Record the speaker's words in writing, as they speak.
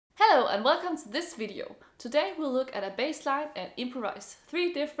Hello and welcome to this video. Today we'll look at a bass line and improvise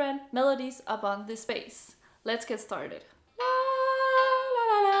 3 different melodies upon this bass. Let's get started.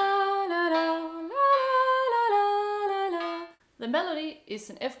 The melody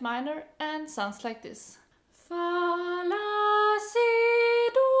is in F minor and sounds like this. Fa, la, si,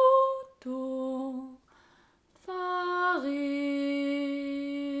 do, do, fa,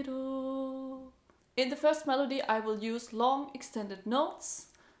 re, do. In the first melody I will use long extended notes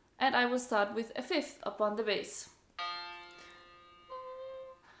and I will start with a fifth upon the bass.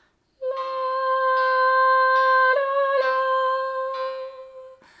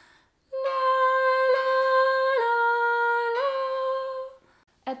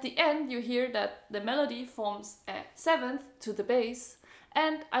 At the end you hear that the melody forms a seventh to the bass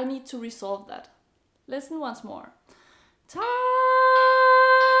and I need to resolve that. Listen once more.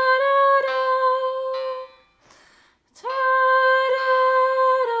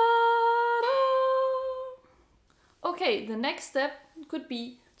 Okay, the next step could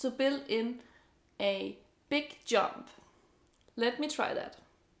be to build in a big jump. Let me try that.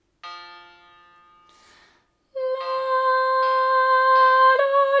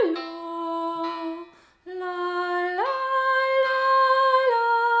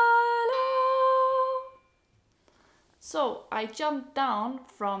 So I jump down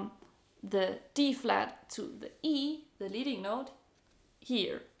from the D flat to the E, the leading note,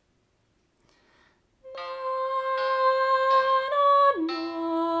 here.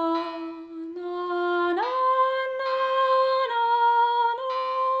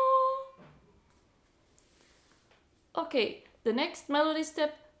 Okay, the next melody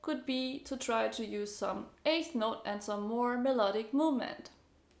step could be to try to use some eighth note and some more melodic movement.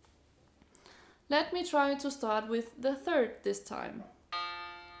 Let me try to start with the third this time.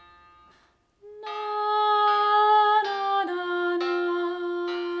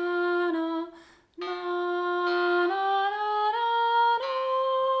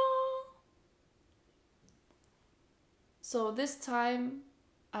 So this time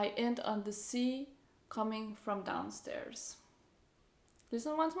I end on the C coming from downstairs.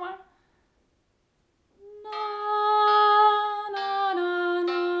 Listen once more.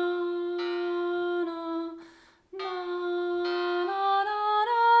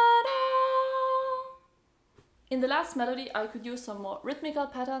 In the last melody I could use some more rhythmical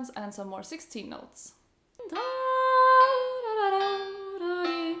patterns and some more 16 notes.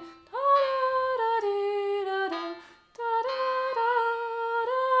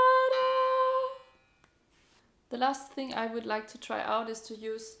 The last thing I would like to try out is to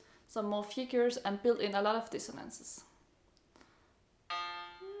use some more figures and build in a lot of dissonances.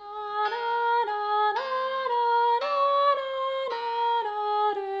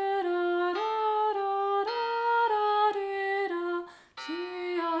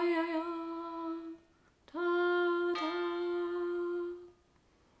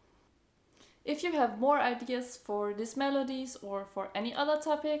 If you have more ideas for these melodies or for any other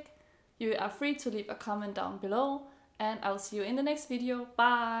topic, you are free to leave a comment down below and I'll see you in the next video.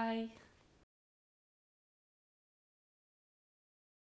 Bye!